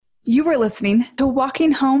You are listening to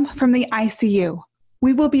Walking Home from the ICU.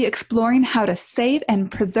 We will be exploring how to save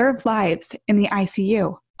and preserve lives in the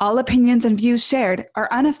ICU. All opinions and views shared are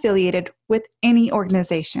unaffiliated with any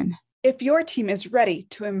organization. If your team is ready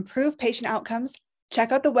to improve patient outcomes,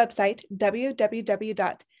 check out the website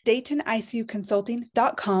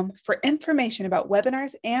www.daytonicuconsulting.com for information about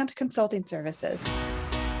webinars and consulting services.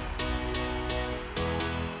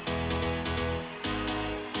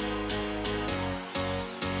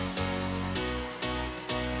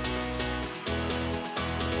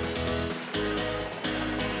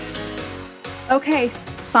 Okay,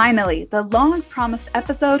 finally, the long-promised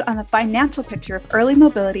episode on the financial picture of early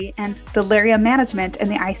mobility and delirium management in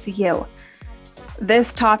the ICU.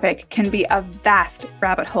 This topic can be a vast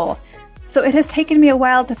rabbit hole, so it has taken me a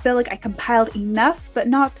while to feel like I compiled enough but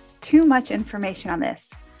not too much information on this.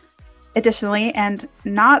 Additionally, and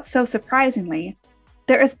not so surprisingly,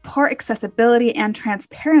 there is poor accessibility and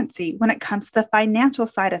transparency when it comes to the financial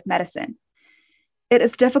side of medicine. It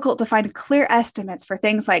is difficult to find clear estimates for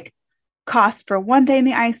things like costs for 1 day in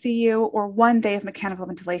the ICU or 1 day of mechanical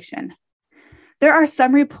ventilation. There are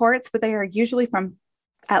some reports, but they are usually from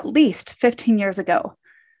at least 15 years ago.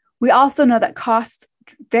 We also know that costs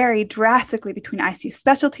vary drastically between ICU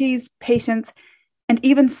specialties, patients, and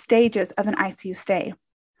even stages of an ICU stay.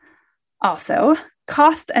 Also,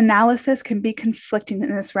 cost analysis can be conflicting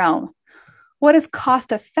in this realm. What is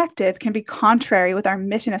cost effective can be contrary with our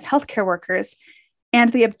mission as healthcare workers and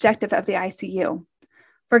the objective of the ICU.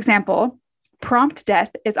 For example, prompt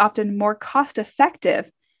death is often more cost-effective,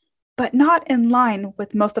 but not in line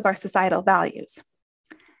with most of our societal values.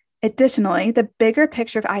 Additionally, the bigger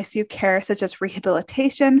picture of ICU care, such as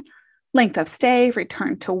rehabilitation, length of stay,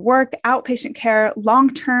 return to work, outpatient care,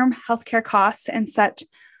 long-term healthcare costs, and such,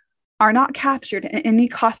 are not captured in any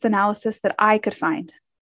cost analysis that I could find.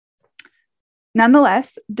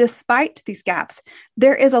 Nonetheless, despite these gaps,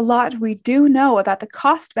 there is a lot we do know about the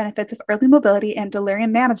cost benefits of early mobility and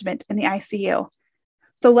delirium management in the ICU.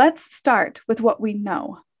 So let's start with what we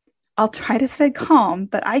know. I'll try to stay calm,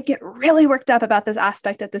 but I get really worked up about this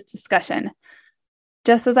aspect of this discussion,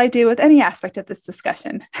 just as I do with any aspect of this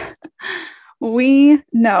discussion. We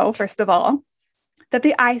know, first of all, that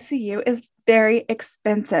the ICU is very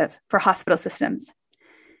expensive for hospital systems.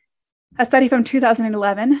 A study from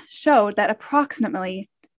 2011 showed that approximately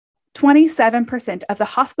 27% of the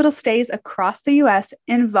hospital stays across the US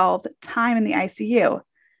involved time in the ICU,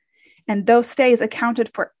 and those stays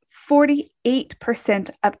accounted for 48%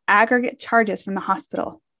 of aggregate charges from the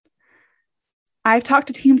hospital. I've talked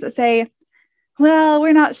to teams that say, well,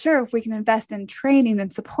 we're not sure if we can invest in training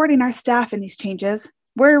and supporting our staff in these changes.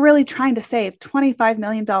 We're really trying to save $25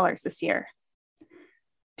 million this year.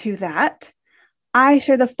 To that, I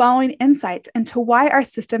share the following insights into why our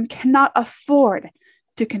system cannot afford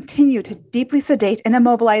to continue to deeply sedate and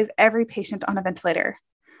immobilize every patient on a ventilator.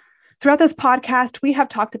 Throughout this podcast, we have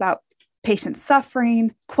talked about patient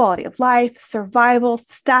suffering, quality of life, survival,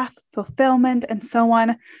 staff fulfillment, and so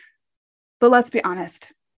on. But let's be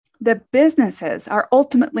honest, the businesses are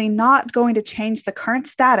ultimately not going to change the current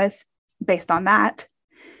status based on that.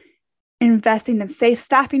 Investing in safe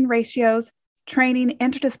staffing ratios, training,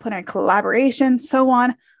 interdisciplinary collaboration, so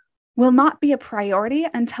on, will not be a priority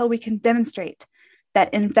until we can demonstrate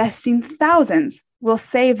that investing thousands will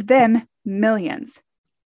save them millions.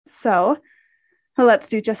 So let's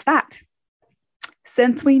do just that.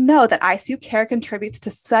 Since we know that ICU care contributes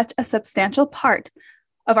to such a substantial part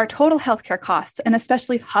of our total healthcare costs, and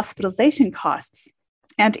especially hospitalization costs,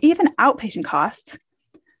 and even outpatient costs,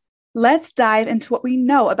 let's dive into what we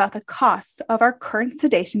know about the costs of our current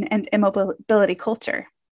sedation and immobility culture.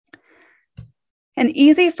 An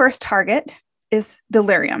easy first target is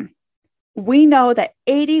delirium. We know that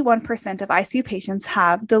 81% of ICU patients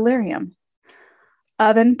have delirium.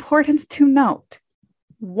 Of importance to note,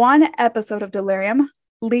 1 episode of delirium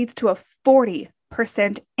leads to a 40%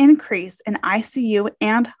 increase in ICU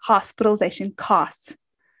and hospitalization costs.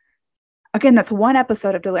 Again, that's 1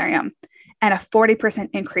 episode of delirium and a 40%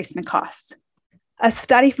 increase in costs. A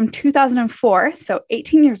study from 2004, so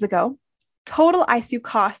 18 years ago, total ICU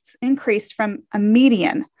costs increased from a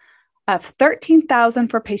median of $13,000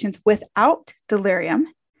 for patients without delirium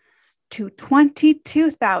to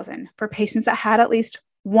 $22,000 for patients that had at least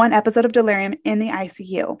 1 episode of delirium in the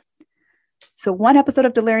ICU. So 1 episode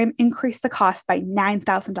of delirium increased the cost by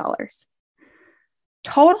 $9,000.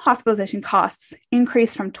 Total hospitalization costs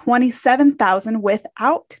increased from $27,000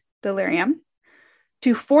 without delirium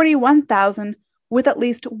to $41,000 with at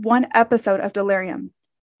least 1 episode of delirium.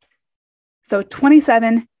 So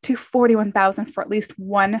 $27,000 to $41,000 for at least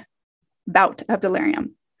 1 bout of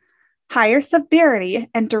delirium. Higher severity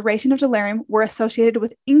and duration of delirium were associated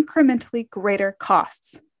with incrementally greater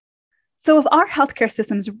costs. So if our healthcare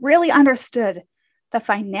systems really understood the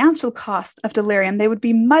financial cost of delirium, they would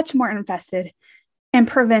be much more invested in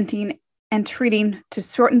preventing and treating to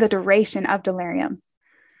shorten the duration of delirium.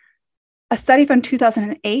 A study from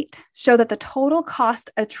 2008 showed that the total cost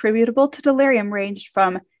attributable to delirium ranged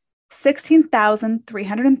from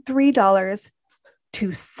 $16,303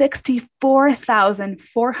 to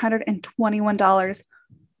 $64,421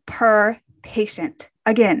 per patient.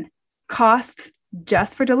 Again, costs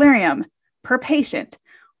just for delirium per patient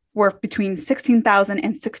were between $16,000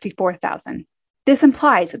 and $64,000. This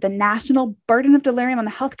implies that the national burden of delirium on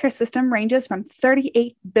the healthcare system ranges from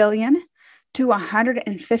 $38 billion to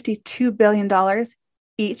 $152 billion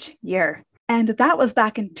each year. And that was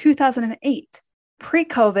back in 2008,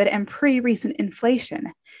 pre-COVID and pre-recent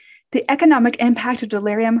inflation. The economic impact of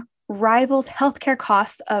delirium rivals healthcare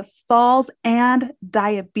costs of falls and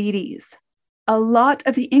diabetes. A lot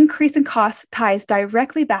of the increase in costs ties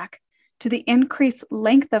directly back to the increased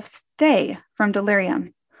length of stay from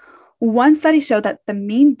delirium. One study showed that the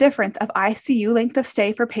mean difference of ICU length of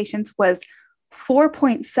stay for patients was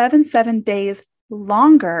 4.77 days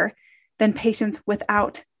longer than patients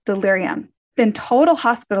without delirium. Then total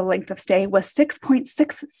hospital length of stay was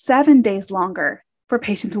 6.67 days longer for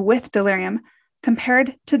patients with delirium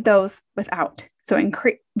compared to those without. So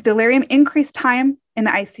delirium increased time in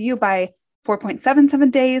the ICU by 4.77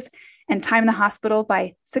 days and time in the hospital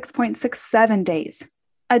by 6.67 days.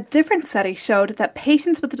 A different study showed that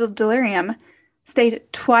patients with delirium stayed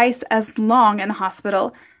twice as long in the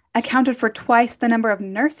hospital, accounted for twice the number of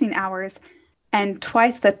nursing hours, and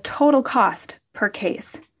twice the total cost per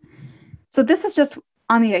case. So this is just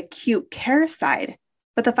on the acute care side,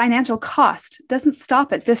 but the financial cost doesn't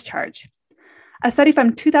stop at discharge. A study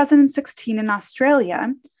from 2016 in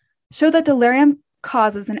Australia showed that delirium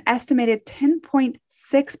causes an estimated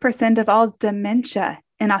 10.6% of all dementia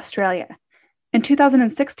in Australia. In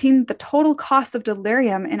 2016, the total cost of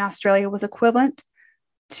delirium in Australia was equivalent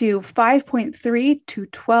to $5.3 to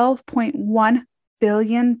 $12.1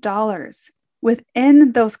 billion.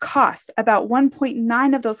 Within those costs, about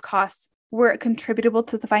 1.9 of those costs were contributable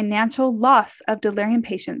to the financial loss of delirium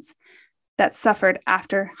patients that suffered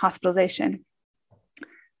after hospitalization.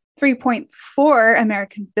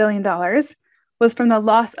 $3.4 billion was from the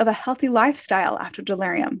loss of a healthy lifestyle after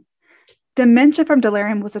delirium. Dementia from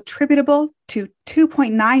delirium was attributable to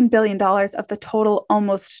 $2.9 billion of the total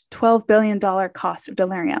almost $12 billion cost of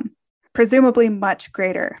delirium, presumably much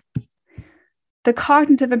greater. The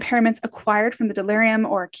cognitive impairments acquired from the delirium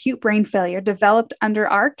or acute brain failure developed under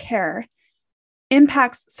our care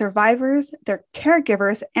impacts survivors, their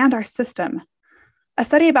caregivers, and our system. A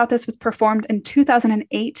study about this was performed in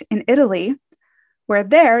 2008 in Italy, where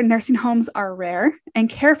there nursing homes are rare and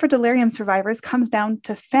care for delirium survivors comes down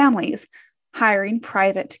to families hiring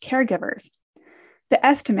private caregivers. The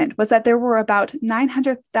estimate was that there were about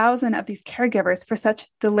 900,000 of these caregivers for such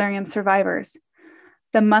delirium survivors.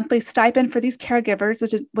 The monthly stipend for these caregivers,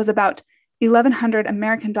 which was about $1,100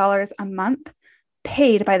 American dollars a month,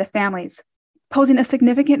 paid by the families, posing a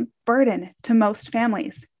significant burden to most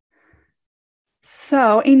families.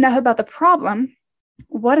 So, enough about the problem.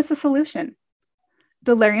 What is the solution?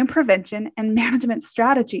 Delirium prevention and management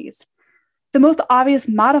strategies. The most obvious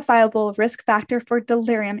modifiable risk factor for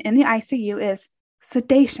delirium in the ICU is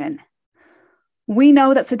sedation. We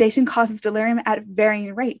know that sedation causes delirium at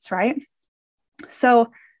varying rates, right?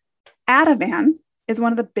 So Ativan is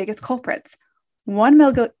one of the biggest culprits. 1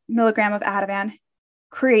 milligram of Ativan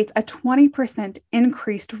creates a 20%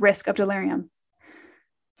 increased risk of delirium.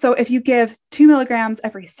 So if you give 2 milligrams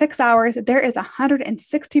every 6 hours, there is a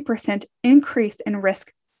 160% increase in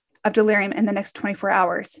risk of delirium in the next 24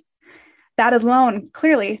 hours. That alone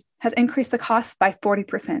clearly has increased the cost by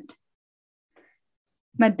 40%.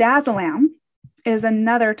 Midazolam is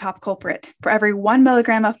another top culprit. For every 1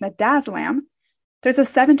 milligram of midazolam, there's a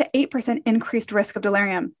 7 to 8% increased risk of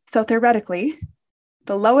delirium. So theoretically,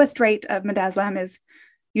 the lowest rate of midazolam is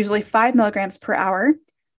usually 5 milligrams per hour.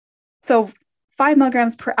 So 5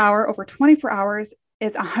 milligrams per hour over 24 hours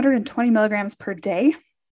is 120 milligrams per day,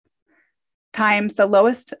 times the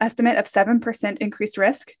lowest estimate of 7% increased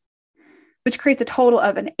risk, which creates a total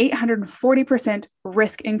of an 840%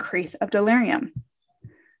 risk increase of delirium.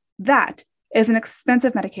 That is an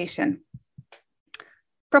expensive medication.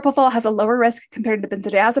 Propofol has a lower risk compared to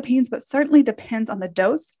benzodiazepines, but certainly depends on the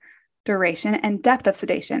dose, duration, and depth of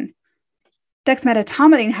sedation.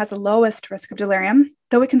 Dexmedetomidine has the lowest risk of delirium,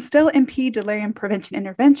 though it can still impede delirium prevention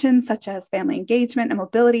interventions such as family engagement and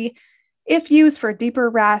mobility if used for deeper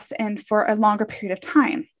RAS and for a longer period of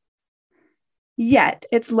time. Yet,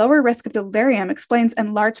 its lower risk of delirium explains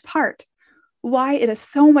in large part why it is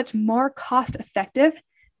so much more cost-effective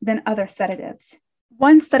than other sedatives.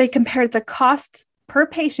 One study compared the costs per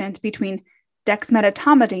patient between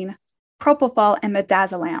dexmedetomidine, propofol, and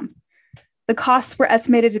midazolam. The costs were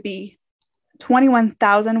estimated to be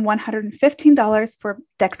 $21,115 for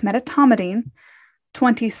dexmedetomidine,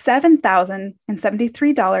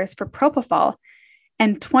 $27,073 for propofol,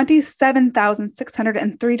 and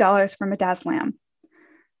 $27,603 for midazolam.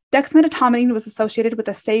 Dexmedetomidine was associated with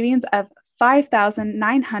a savings of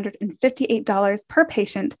 $5,958 per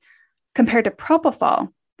patient compared to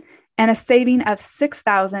propofol, and a saving of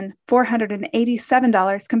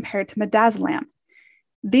 $6,487 compared to midazolam.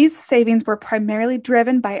 These savings were primarily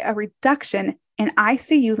driven by a reduction in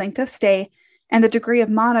ICU length of stay and the degree of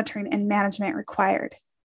monitoring and management required.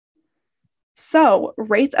 So,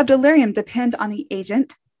 rates of delirium depend on the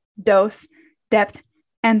agent, dose, depth,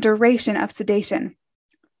 and duration of sedation.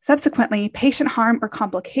 Subsequently, patient harm or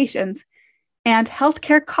complications and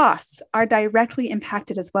healthcare costs are directly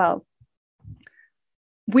impacted as well.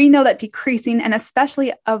 We know that decreasing and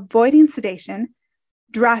especially avoiding sedation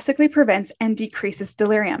drastically prevents and decreases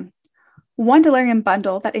delirium. One delirium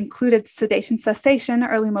bundle that included sedation cessation,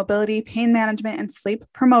 early mobility, pain management, and sleep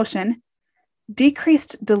promotion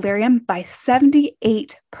decreased delirium by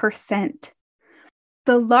 78%.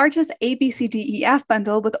 The largest ABCDEF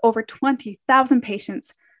bundle with over 20,000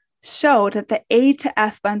 patients showed that the A to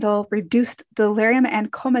F bundle reduced delirium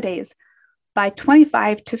and coma days by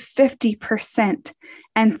 25 to 50%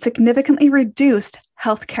 and significantly reduced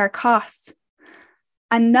healthcare costs.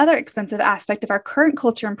 Another expensive aspect of our current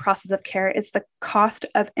culture and process of care is the cost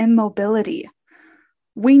of immobility.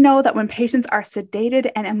 We know that when patients are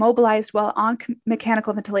sedated and immobilized while on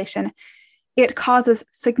mechanical ventilation, it causes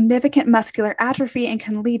significant muscular atrophy and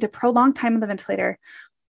can lead to prolonged time on the ventilator,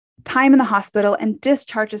 time in the hospital, and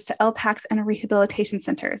discharges to LPACs and rehabilitation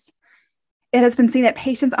centers. It has been seen that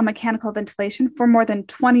patients on mechanical ventilation for more than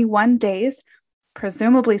 21 days,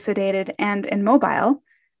 presumably sedated and immobile,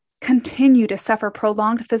 continue to suffer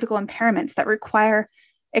prolonged physical impairments that require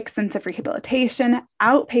extensive rehabilitation,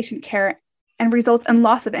 outpatient care, and results in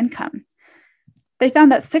loss of income. They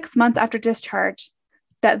found that 6 months after discharge,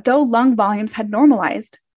 that though lung volumes had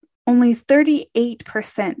normalized, only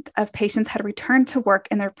 38% of patients had returned to work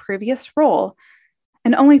in their previous role,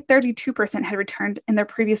 and only 32% had returned in their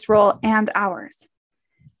previous role and hours.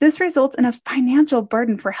 This results in a financial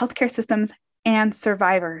burden for healthcare systems and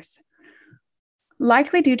survivors.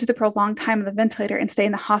 Likely due to the prolonged time on the ventilator and stay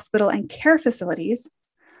in the hospital and care facilities,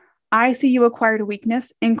 ICU-acquired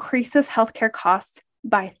weakness increases healthcare costs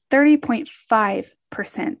by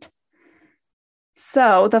 30.5%.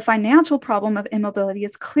 So the financial problem of immobility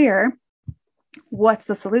is clear. What's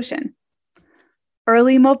the solution?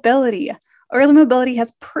 Early mobility. Early mobility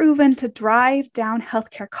has proven to drive down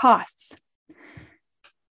healthcare costs.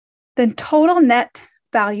 The total net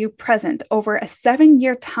value present over a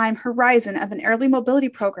 7-year time horizon of an early mobility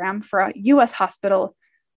program for a U.S. hospital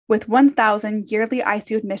with 1,000 yearly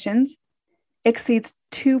ICU admissions exceeds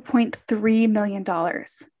 $2.3 million.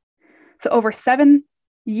 So over 7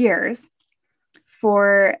 years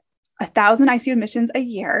for 1,000 ICU admissions a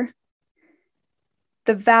year,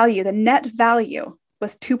 the net value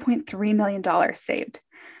was $2.3 million saved.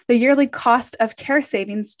 The yearly cost of care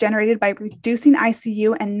savings generated by reducing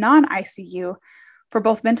ICU and non-ICU for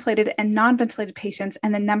both ventilated and non-ventilated patients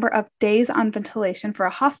and the number of days on ventilation for a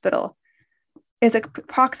hospital is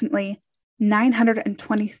approximately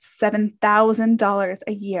 $927,000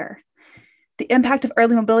 a year. The impact of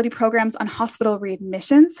early mobility programs on hospital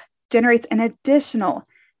readmissions generates an additional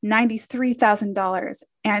 $93,000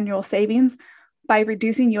 annual savings by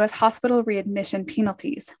reducing U.S. hospital readmission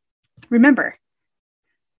penalties. Remember,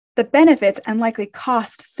 the benefits and likely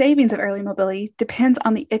cost savings of early mobility depends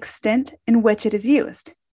on the extent in which it is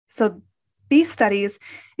used. So these studies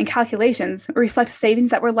and calculations reflect savings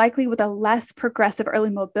that were likely with a less progressive early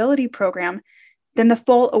mobility program than the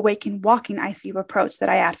full awakened walking ICU approach that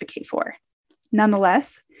I advocate for.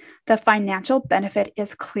 Nonetheless, the financial benefit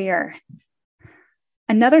is clear.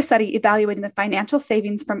 Another study evaluating the financial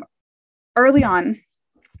savings from early on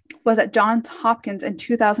was at Johns Hopkins in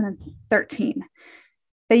 2013.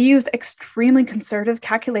 They used extremely conservative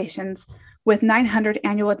calculations with 900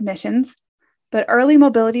 annual admissions, but early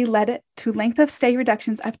mobility led to length of stay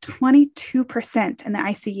reductions of 22% in the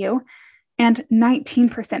ICU and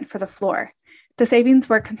 19% for the floor. The savings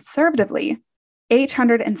were conservatively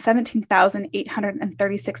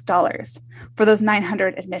 $817,836 for those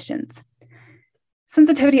 900 admissions.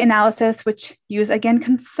 Sensitivity analysis, which use, again,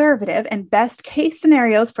 conservative and best case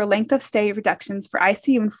scenarios for length of stay reductions for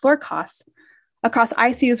ICU and floor costs, across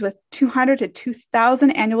ICUs with 200 to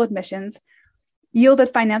 2,000 annual admissions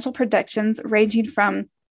yielded financial projections ranging from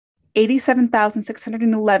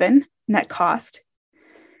 $87,611 net cost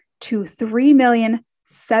to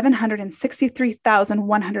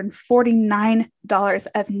 $3,763,149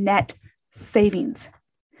 of net savings.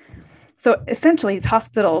 So essentially,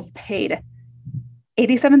 hospitals paid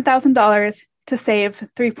 $87,000 to save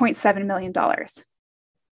 $3.7 million.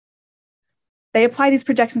 They applied these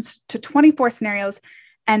projections to 24 scenarios,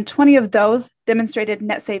 and 20 of those demonstrated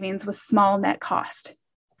net savings with small net cost.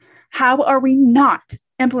 How are we not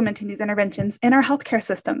implementing these interventions in our healthcare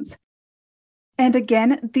systems? And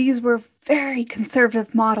again, these were very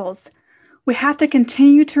conservative models. We have to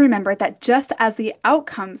continue to remember that just as the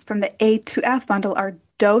outcomes from the A to F bundle are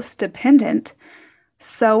dose dependent,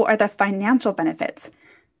 so are the financial benefits,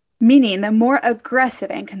 meaning the more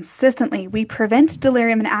aggressive and consistently we prevent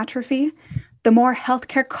delirium and atrophy, the more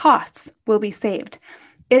healthcare costs will be saved.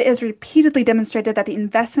 It is repeatedly demonstrated that the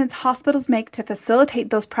investments hospitals make to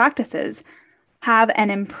facilitate those practices have an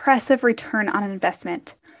impressive return on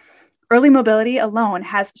investment. Early mobility alone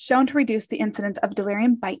has shown to reduce the incidence of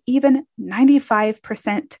delirium by even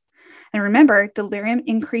 95%. And remember, delirium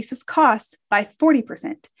increases costs by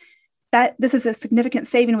 40%. This is a significant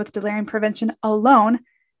saving with delirium prevention alone.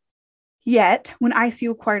 Yet, when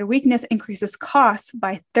ICU-acquired weakness increases costs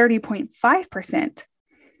by 30.5%,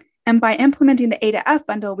 and by implementing the A to F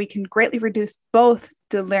bundle, we can greatly reduce both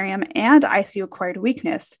delirium and ICU-acquired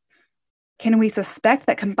weakness. Can we suspect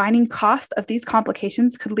that combining cost of these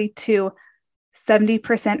complications could lead to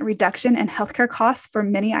 70% reduction in healthcare costs for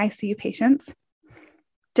many ICU patients?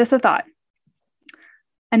 Just a thought.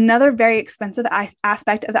 Another very expensive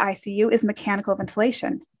aspect of the ICU is mechanical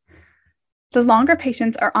ventilation. The longer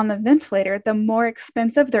patients are on the ventilator, the more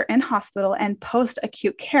expensive their in-hospital and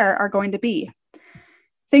post-acute care are going to be.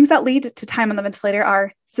 Things that lead to time on the ventilator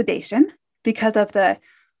are sedation because of the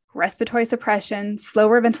respiratory suppression,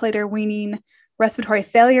 slower ventilator weaning, respiratory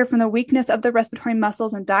failure from the weakness of the respiratory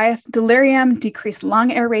muscles and delirium, decreased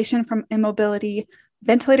lung aeration from immobility,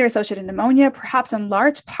 ventilator-associated pneumonia, perhaps in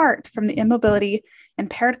large part from the immobility,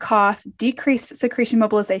 impaired cough, decreased secretion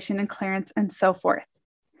mobilization and clearance, and so forth.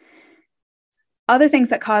 Other things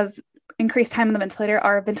that cause increased time on the ventilator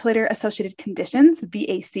are ventilator-associated conditions,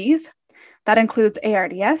 VACs. That includes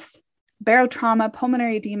ARDS, barotrauma,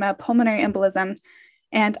 pulmonary edema, pulmonary embolism,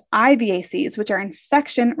 and IVACs, which are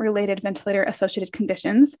infection-related ventilator-associated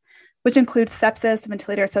conditions, which include sepsis,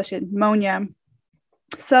 ventilator-associated pneumonia.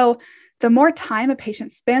 So the more time a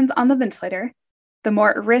patient spends on the ventilator, the more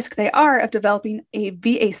at risk they are of developing a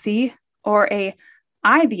VAC or a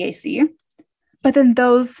IVAC, but then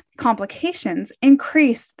those complications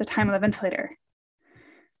increase the time on the ventilator.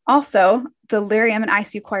 Also, delirium and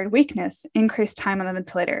ICU-acquired weakness increase time on the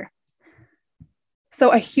ventilator. So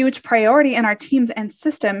a huge priority in our teams and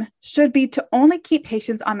system should be to only keep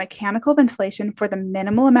patients on mechanical ventilation for the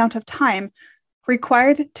minimal amount of time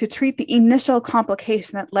required to treat the initial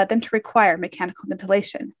complication that led them to require mechanical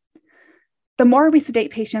ventilation. The more we sedate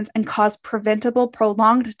patients and cause preventable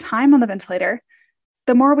prolonged time on the ventilator,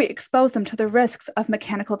 the more we expose them to the risks of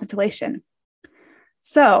mechanical ventilation.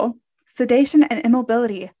 So, sedation and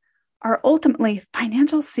immobility are ultimately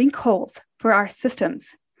financial sinkholes for our systems.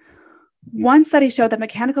 One study showed that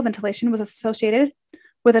mechanical ventilation was associated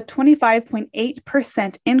with a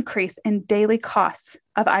 25.8% increase in daily costs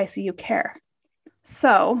of ICU care.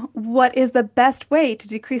 So, what is the best way to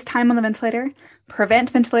decrease time on the ventilator, prevent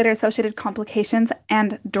ventilator-associated complications,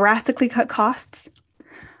 and drastically cut costs?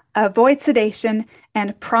 Avoid sedation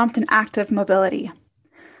and prompt and active mobility.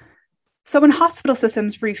 So when hospital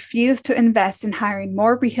systems refuse to invest in hiring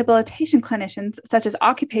more rehabilitation clinicians, such as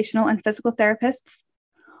occupational and physical therapists,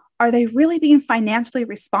 are they really being financially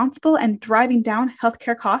responsible and driving down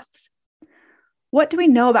healthcare costs? What do we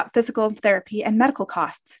know about physical therapy and medical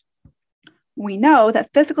costs? We know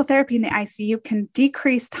that physical therapy in the ICU can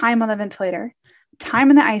decrease time on the ventilator, time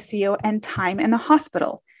in the ICU, and time in the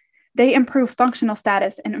hospital. They improve functional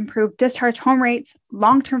status and improve discharge home rates,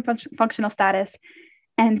 long-term functional status,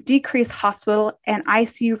 and decrease hospital and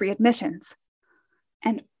ICU readmissions.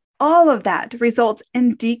 And all of that results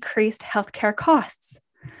in decreased healthcare costs.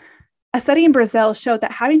 A study in Brazil showed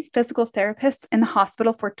that having physical therapists in the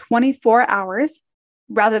hospital for 24 hours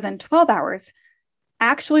rather than 12 hours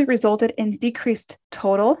actually resulted in decreased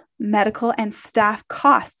total medical and staff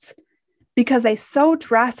costs because they so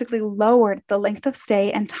drastically lowered the length of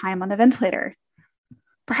stay and time on the ventilator.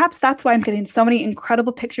 Perhaps that's why I'm getting so many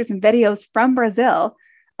incredible pictures and videos from Brazil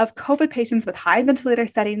of COVID patients with high ventilator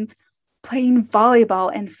settings playing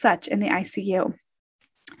volleyball and such in the ICU.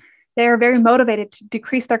 They are very motivated to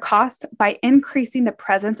decrease their costs by increasing the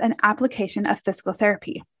presence and application of physical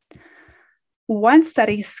therapy. One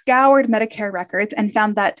study scoured Medicare records and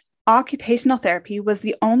found that occupational therapy was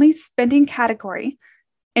the only spending category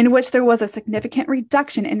in which there was a significant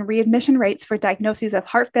reduction in readmission rates for diagnoses of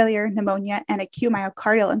heart failure, pneumonia, and acute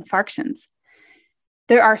myocardial infarctions.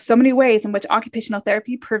 There are so many ways in which occupational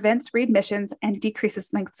therapy prevents readmissions and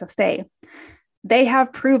decreases lengths of stay. They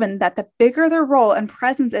have proven that the bigger their role and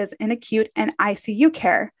presence is in acute and ICU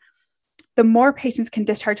care, the more patients can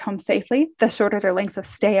discharge home safely, the shorter their lengths of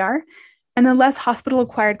stay are, and the less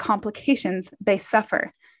hospital-acquired complications they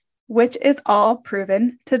suffer, which is all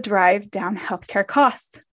proven to drive down healthcare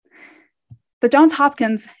costs. The Johns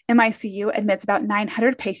Hopkins MICU admits about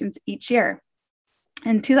 900 patients each year.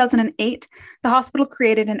 In 2008, the hospital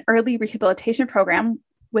created an early rehabilitation program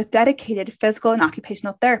with dedicated physical and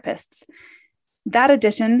occupational therapists. That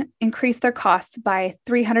addition increased their costs by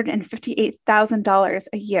 $358,000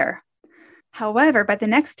 a year. However, by the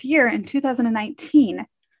next year, in 2019,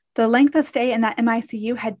 the length of stay in that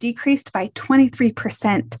MICU had decreased by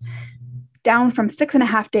 23%, down from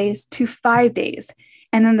 6.5 days to 5 days.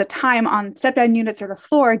 And then the time on step-down units or the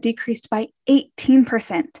floor decreased by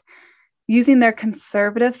 18%. Using their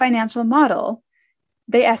conservative financial model,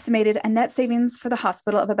 they estimated a net savings for the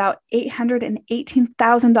hospital of about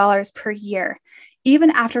 $818,000 per year,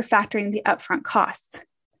 even after factoring the upfront costs.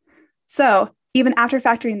 So, even after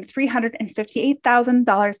factoring the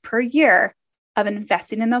 $358,000 per year of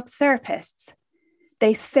investing in those therapists,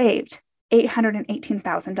 they saved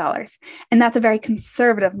 $818,000. And that's a very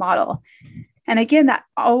conservative model. And again, that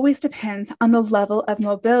always depends on the level of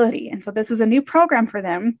mobility. And so this was a new program for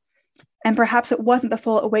them. And perhaps it wasn't the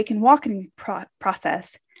full awake and walking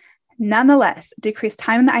process. Nonetheless, decreased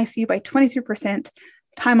time in the ICU by 23%,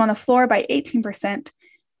 time on the floor by 18%,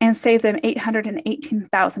 and saved them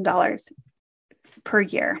 $818,000 per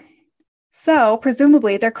year. So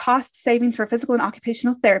presumably their cost savings for physical and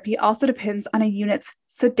occupational therapy also depends on a unit's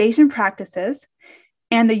sedation practices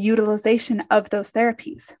and the utilization of those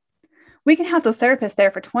therapies. We can have those therapists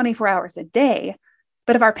there for 24 hours a day,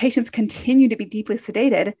 but if our patients continue to be deeply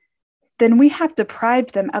sedated, then we have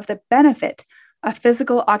deprived them of the benefit of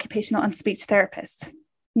physical, occupational, and speech therapists.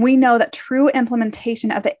 We know that true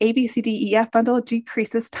implementation of the ABCDEF bundle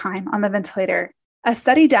decreases time on the ventilator. A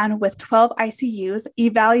study done with 12 ICUs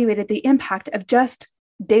evaluated the impact of just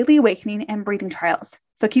daily awakening and breathing trials.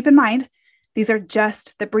 So keep in mind, these are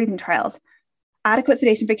just the breathing trials. Adequate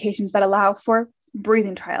sedation vacations that allow for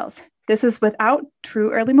breathing trials. This is without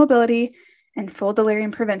true early mobility and full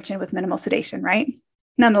delirium prevention with minimal sedation, right?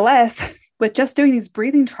 Nonetheless, with just doing these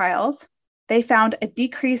breathing trials, they found a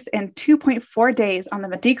decrease in 2.4 days on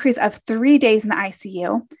them, a decrease of 3 days in the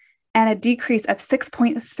ICU, and a decrease of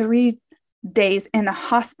 6.3 days in the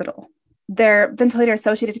hospital. Their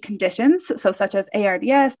ventilator-associated conditions, so such as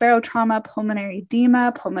ARDS, barotrauma, pulmonary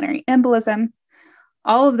edema, pulmonary embolism,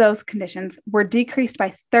 all of those conditions were decreased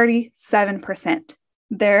by 37%.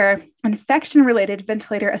 Their infection-related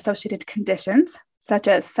ventilator-associated conditions, such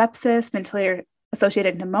as sepsis,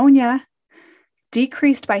 ventilator-associated pneumonia,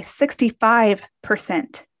 decreased by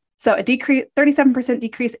 65%. So a 37%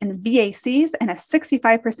 decrease in VACs and a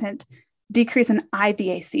 65% decrease in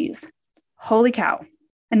IVACs. Holy cow.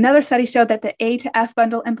 Another study showed that the A to F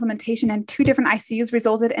bundle implementation in 2 different ICUs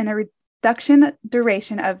resulted in a reduction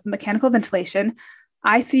duration of mechanical ventilation,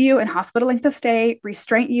 ICU and hospital length of stay,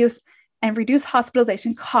 restraint use, and reduced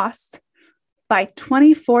hospitalization costs by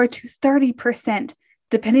 24 to 30%,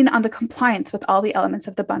 depending on the compliance with all the elements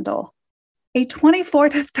of the bundle. A 24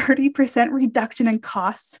 to 30% reduction in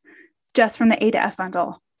costs just from the A to F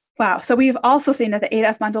bundle. Wow. So we've also seen that the A to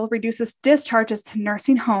F bundle reduces discharges to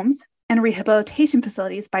nursing homes and rehabilitation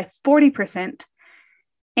facilities by 40%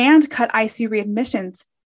 and cut ICU readmissions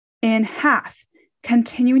in half,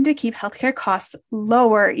 continuing to keep healthcare costs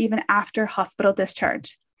lower even after hospital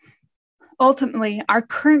discharge. Ultimately, our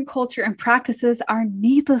current culture and practices are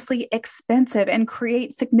needlessly expensive and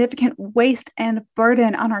create significant waste and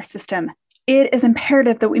burden on our system. It is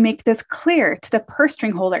imperative that we make this clear to the purse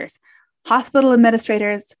string holders, hospital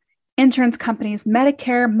administrators, insurance companies,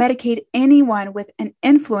 Medicare, Medicaid, anyone with an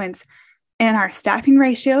influence in our staffing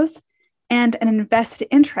ratios and an invested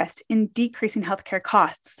interest in decreasing healthcare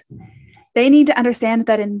costs. They need to understand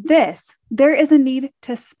that in this, there is a need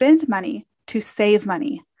to spend money to save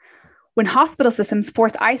money. When hospital systems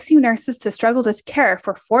force ICU nurses to struggle to care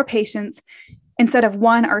for 4 patients instead of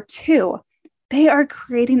 1 or 2, they are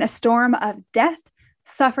creating a storm of death,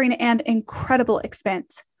 suffering, and incredible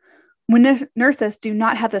expense. When nurses do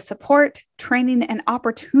not have the support, training, and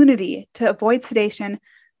opportunity to avoid sedation,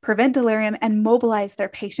 prevent delirium, and mobilize their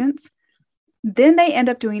patients, then they end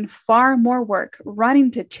up doing far more work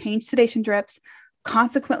running to change sedation drips,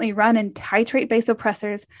 consequently run and titrate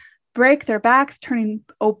vasopressors, break their backs, turning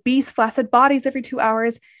obese, flaccid bodies every 2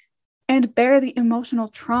 hours, and bear the emotional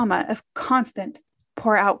trauma of constant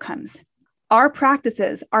poor outcomes. Our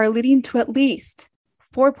practices are leading to at least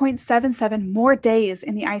 4.77 more days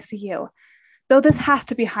in the ICU. Though this has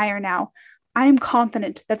to be higher now, I am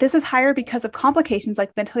confident that this is higher because of complications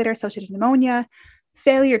like ventilator-associated pneumonia,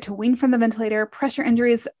 failure to wean from the ventilator, pressure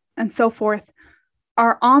injuries, and so forth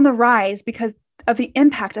are on the rise because of the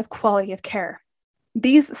impact of quality of care.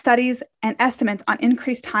 These studies and estimates on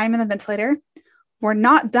increased time in the ventilator were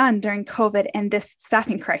not done during COVID and this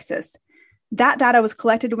staffing crisis. That data was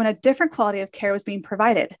collected when a different quality of care was being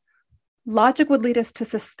provided. Logic would lead us to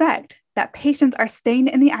suspect that patients are staying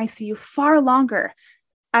in the ICU far longer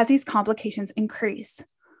as these complications increase.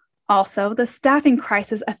 Also, the staffing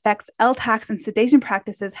crisis affects LTACs and sedation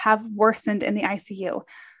practices have worsened in the ICU.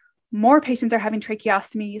 More patients are having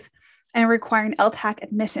tracheostomies and requiring LTAC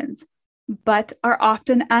admissions, but are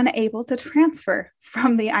often unable to transfer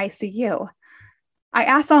from the ICU. I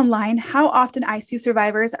asked online how often ICU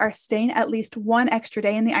survivors are staying at least one extra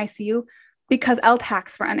day in the ICU because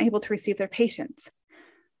LTACs were unable to receive their patients.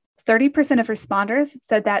 30% of responders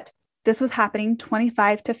said that this was happening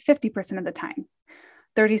 25 to 50% of the time.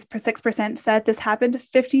 36% said this happened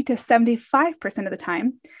 50 to 75% of the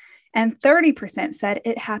time, and 30% said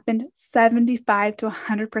it happened 75 to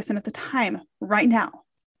 100% of the time right now.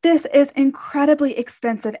 This is incredibly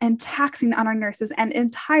expensive and taxing on our nurses and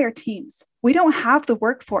entire teams. We don't have the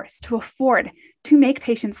workforce to afford to make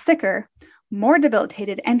patients sicker, more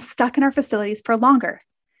debilitated, and stuck in our facilities for longer.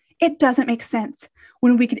 It doesn't make sense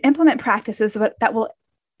when we can implement practices that will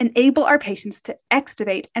enable our patients to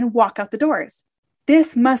extubate and walk out the doors.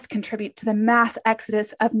 This must contribute to the mass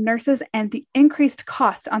exodus of nurses and the increased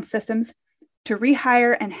costs on systems to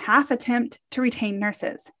rehire and half attempt to retain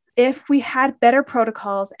nurses. If we had better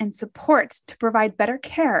protocols and support to provide better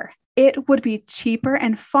care, it would be cheaper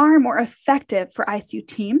and far more effective for ICU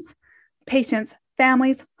teams, patients,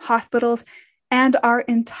 families, hospitals, and our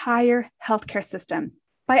entire healthcare system.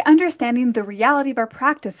 By understanding the reality of our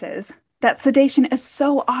practices, that sedation is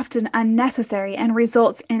so often unnecessary and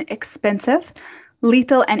results in expensive,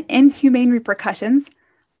 lethal, and inhumane repercussions,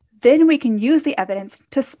 then we can use the evidence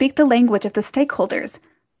to speak the language of the stakeholders,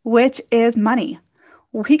 which is money.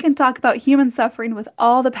 We can talk about human suffering with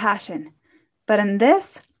all the passion, but in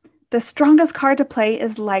this, the strongest card to play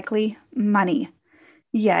is likely money.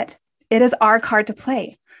 Yet, it is our card to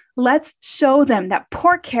play. Let's show them that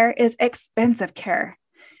poor care is expensive care.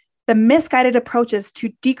 The misguided approaches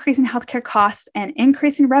to decreasing healthcare costs and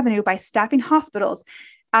increasing revenue by staffing hospitals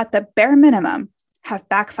at the bare minimum have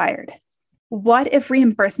backfired. What if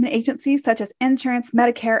reimbursement agencies such as insurance,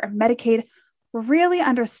 Medicare, or Medicaid really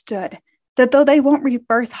understood that though they won't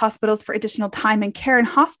reimburse hospitals for additional time and care in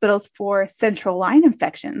hospitals for central line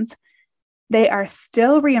infections, they are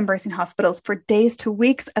still reimbursing hospitals for days to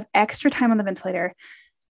weeks of extra time on the ventilator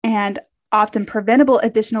and often preventable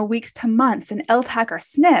additional weeks to months in LTAC or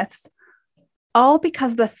SNFs, all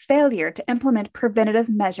because of the failure to implement preventative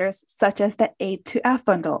measures such as the Aid to F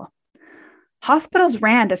bundle. Hospitals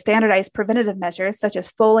ran to standardize preventative measures such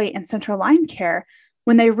as folate and central line care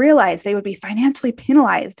when they realized they would be financially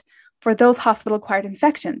penalized for those hospital-acquired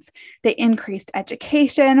infections. They increased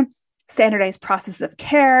education, standardized processes of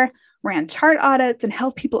care, ran chart audits, and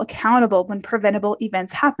held people accountable when preventable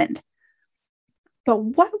events happened. But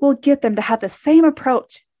what will get them to have the same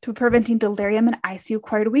approach to preventing delirium and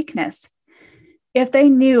ICU-acquired weakness? If they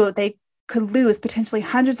knew they could lose potentially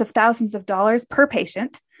hundreds of thousands of dollars per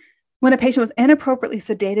patient when a patient was inappropriately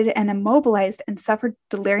sedated and immobilized and suffered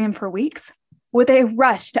delirium for weeks, would they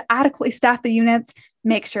rush to adequately staff the units,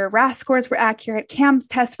 make sure RAS scores were accurate, CAMS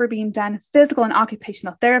tests were being done, physical and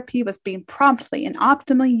occupational therapy was being promptly and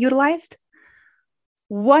optimally utilized?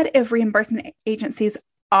 What if reimbursement agencies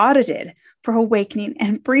audited for awakening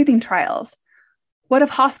and breathing trials? What if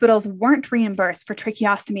hospitals weren't reimbursed for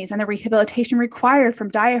tracheostomies and the rehabilitation required from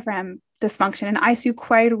diaphragm dysfunction and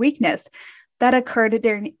ICU-acquired weakness that occurred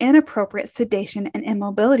during inappropriate sedation and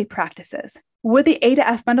immobility practices? Would the A to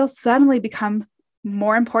F bundle suddenly become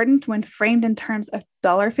more important when framed in terms of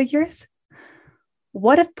dollar figures?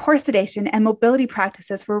 What if poor sedation and mobility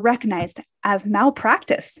practices were recognized as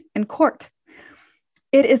malpractice in court?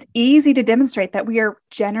 It is easy to demonstrate that we are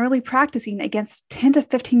generally practicing against 10 to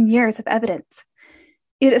 15 years of evidence.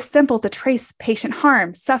 It is simple to trace patient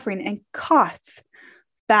harm, suffering, and costs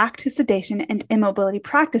back to sedation and immobility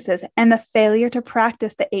practices and the failure to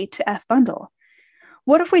practice the A to F bundle.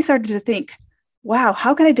 What if we started to think, Wow,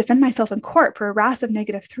 how could I defend myself in court for a RAS of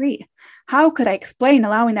 -3? How could I explain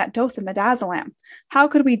allowing that dose of midazolam? How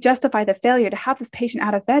could we justify the failure to have this patient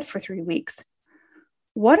out of bed for 3 weeks?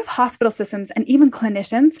 What if hospital systems and even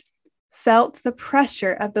clinicians felt the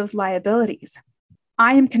pressure of those liabilities?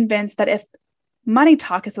 I am convinced that if money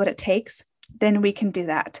talk is what it takes, then we can do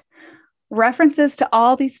that. References to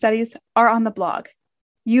all these studies are on the blog.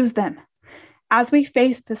 Use them. As we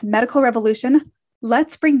face this medical revolution,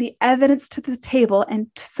 let's bring the evidence to the table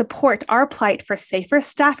and to support our plight for safer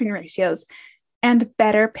staffing ratios and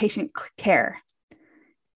better patient care.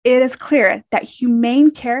 It is clear that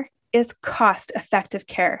humane care is cost-effective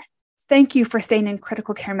care. Thank you for staying in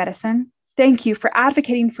critical care medicine. Thank you for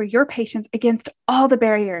advocating for your patients against all the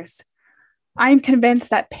barriers. I am convinced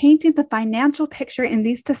that painting the financial picture in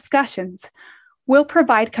these discussions will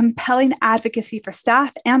provide compelling advocacy for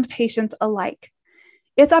staff and patients alike.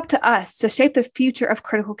 It's up to us to shape the future of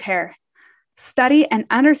critical care. Study and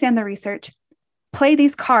understand the research. Play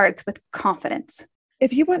these cards with confidence.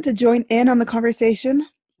 If you want to join in on the conversation,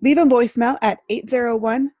 leave a voicemail at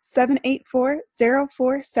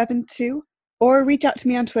 801-784-0472 or reach out to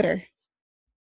me on Twitter.